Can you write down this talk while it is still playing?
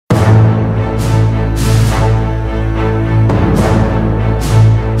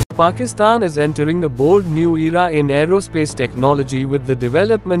Pakistan is entering a bold new era in aerospace technology with the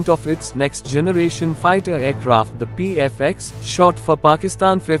development of its next-generation fighter aircraft, the PFX, short for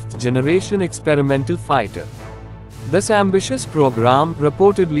Pakistan 5th Generation Experimental Fighter. This ambitious program,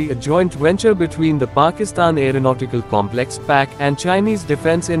 reportedly a joint venture between the Pakistan Aeronautical Complex (PAC) and Chinese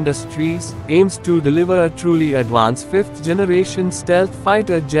defense industries, aims to deliver a truly advanced 5th-generation stealth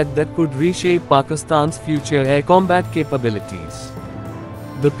fighter jet that could reshape Pakistan's future air combat capabilities.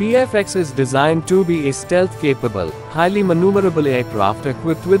 The PFX is designed to be a stealth-capable, highly maneuverable aircraft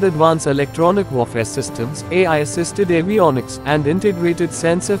equipped with advanced electronic warfare systems, AI-assisted avionics, and integrated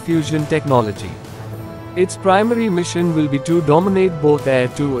sensor fusion technology. Its primary mission will be to dominate both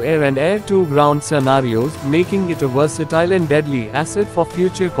air-to-air and air-to-ground scenarios, making it a versatile and deadly asset for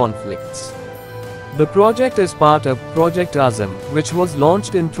future conflicts. The project is part of Project Azam, which was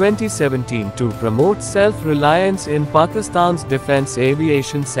launched in 2017 to promote self-reliance in Pakistan's defense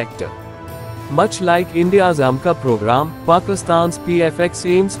aviation sector. Much like India's AMCA program, Pakistan's PFX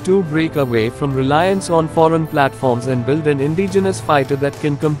aims to break away from reliance on foreign platforms and build an indigenous fighter that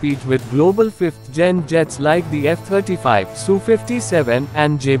can compete with global 5th-gen jets like the F-35, Su-57,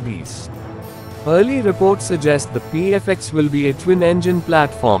 and JBs. Early reports suggest the PFX will be a twin-engine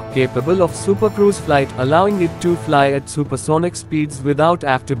platform capable of supercruise flight, allowing it to fly at supersonic speeds without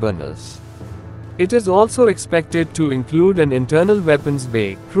afterburners. It is also expected to include an internal weapons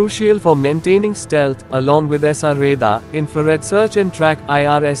bay, crucial for maintaining stealth, along with SR radar, infrared search and track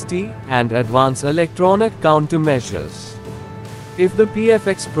 (IRST), and advanced electronic countermeasures. If the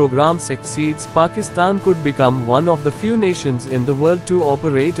PFX program succeeds, Pakistan could become one of the few nations in the world to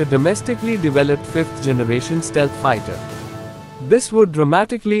operate a domestically developed 5th-generation stealth fighter. This would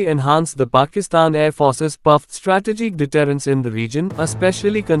dramatically enhance the Pakistan Air Force's puffed strategic deterrence in the region,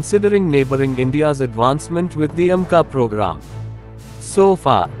 especially considering neighboring India's advancement with the AMCA program. So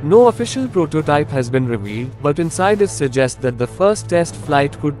far, no official prototype has been revealed, but insiders suggest that the first test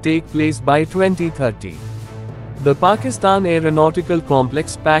flight could take place by 2030. The Pakistan Aeronautical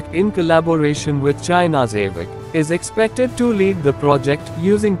Complex (PAC), in collaboration with China's AVIC, is expected to lead the project,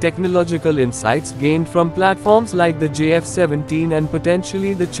 using technological insights gained from platforms like the JF-17 and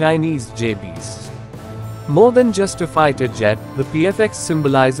potentially the Chinese JBs. More than just a fighter jet, the PFX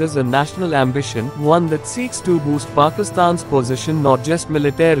symbolizes a national ambition, one that seeks to boost Pakistan's position not just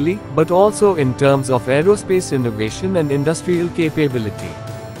militarily, but also in terms of aerospace innovation and industrial capability.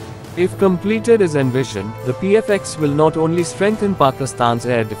 If completed as envisioned, the PFX will not only strengthen Pakistan's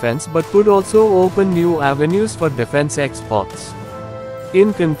air defense but could also open new avenues for defense exports.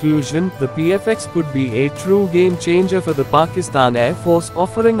 In conclusion, the PFX could be a true game changer for the Pakistan Air Force,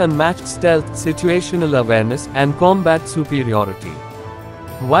 offering unmatched stealth, situational awareness, and combat superiority.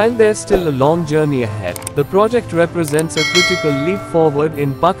 While there's still a long journey ahead, the project represents a critical leap forward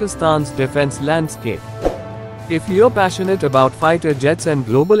in Pakistan's defense landscape. If you're passionate about fighter jets and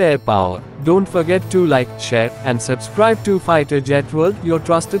global air power, don't forget to like, share, and subscribe to Fighter Jet World, your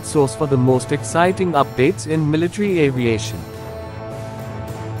trusted source for the most exciting updates in military aviation.